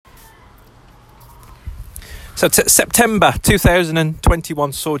So September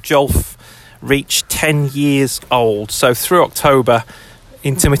 2021 saw JOLF reach 10 years old. So through October,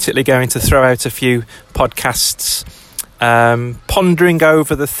 intermittently going to throw out a few podcasts, pondering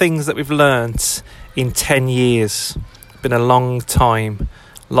over the things that we've learnt in 10 years. Been a long time.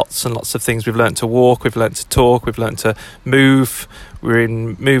 Lots and lots of things. We've learnt to walk, we've learnt to talk, we've learnt to move. We're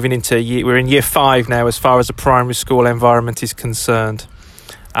in year 5 now as far as the primary school environment is concerned.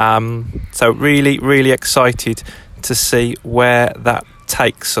 So really, really excited to see where that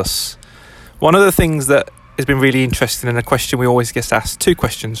takes us. One of the things that has been really interesting, and a question we always get asked, 2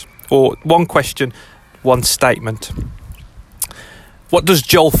 questions, or 1 question, 1 statement. What does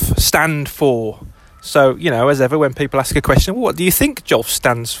JOLF stand for? So, as ever, when people ask a question, what do you think JOLF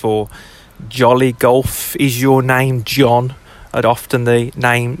stands for? Jolly Golf, is your name John? And often the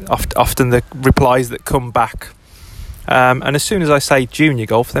replies that come back. And as soon as I say junior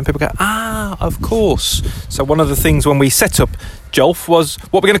golf, then people go, of course. So one of the things when we set up JOLF was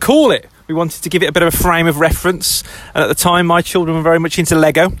what we're going to call it. We wanted to give it a bit of a frame of reference. And at the time, my children were very much into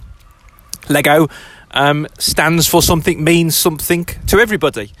Lego. Lego stands for something, means something to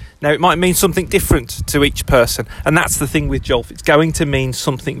everybody. Now, it might mean something different to each person. And that's the thing with JOLF. It's going to mean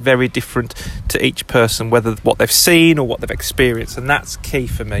something very different to each person, whether what they've seen or what they've experienced. And that's key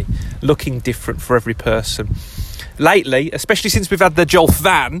for me, looking different for every person. Lately, especially since we've had the JOLF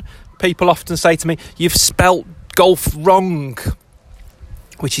van, people often say to me, you've spelt golf wrong,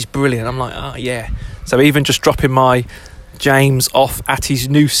 which is brilliant. I'm like, yeah. So even just dropping my James off at his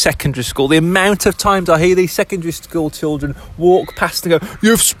new secondary school, the amount of times I hear these secondary school children walk past and go,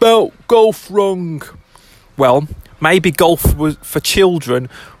 you've spelt golf wrong. Well, maybe golf for children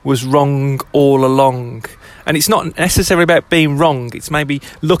was wrong all along. And it's not necessarily about being wrong. It's maybe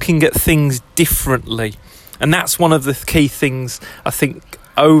looking at things differently. And that's one of the key things, I think,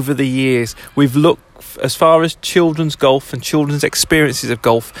 over the years. We've looked as far as children's golf and children's experiences of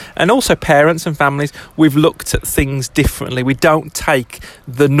golf, and also parents and families, we've looked at things differently. We don't take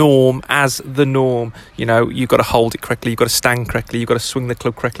the norm as the norm. You've got to hold it correctly, you've got to stand correctly, you've got to swing the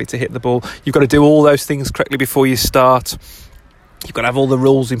club correctly to hit the ball, you've got to do all those things correctly before you start. You've got to have all the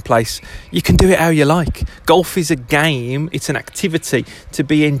rules in place. You can do it how you like. Golf is a game, it's an activity to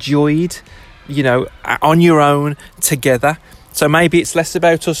be enjoyed, on your own, together. So maybe it's less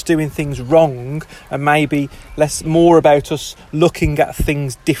about us doing things wrong and maybe more about us looking at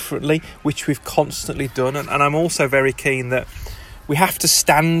things differently, which we've constantly done. And I'm also very keen that we have to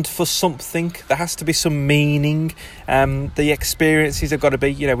stand for something. There has to be some meaning. The experiences have got to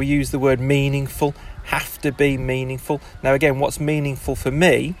be, we use the word meaningful, have to be meaningful. Now, again, what's meaningful for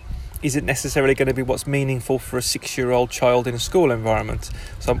me isn't necessarily going to be what's meaningful for a 6-year-old child in a school environment.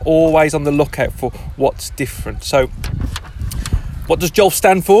 So I'm always on the lookout for what's different. So what does JOLF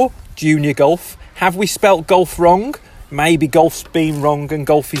stand for? Junior golf. Have we spelt golf wrong? Maybe golf's been wrong and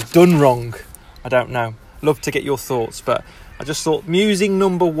golf is done wrong. I don't know. Love to get your thoughts, but I just thought musing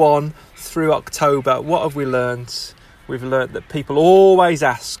number 1 through October, what have we learnt? We've learnt that people always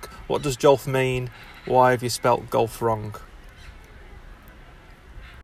ask, what does JOLF mean? Why have you spelt golf wrong?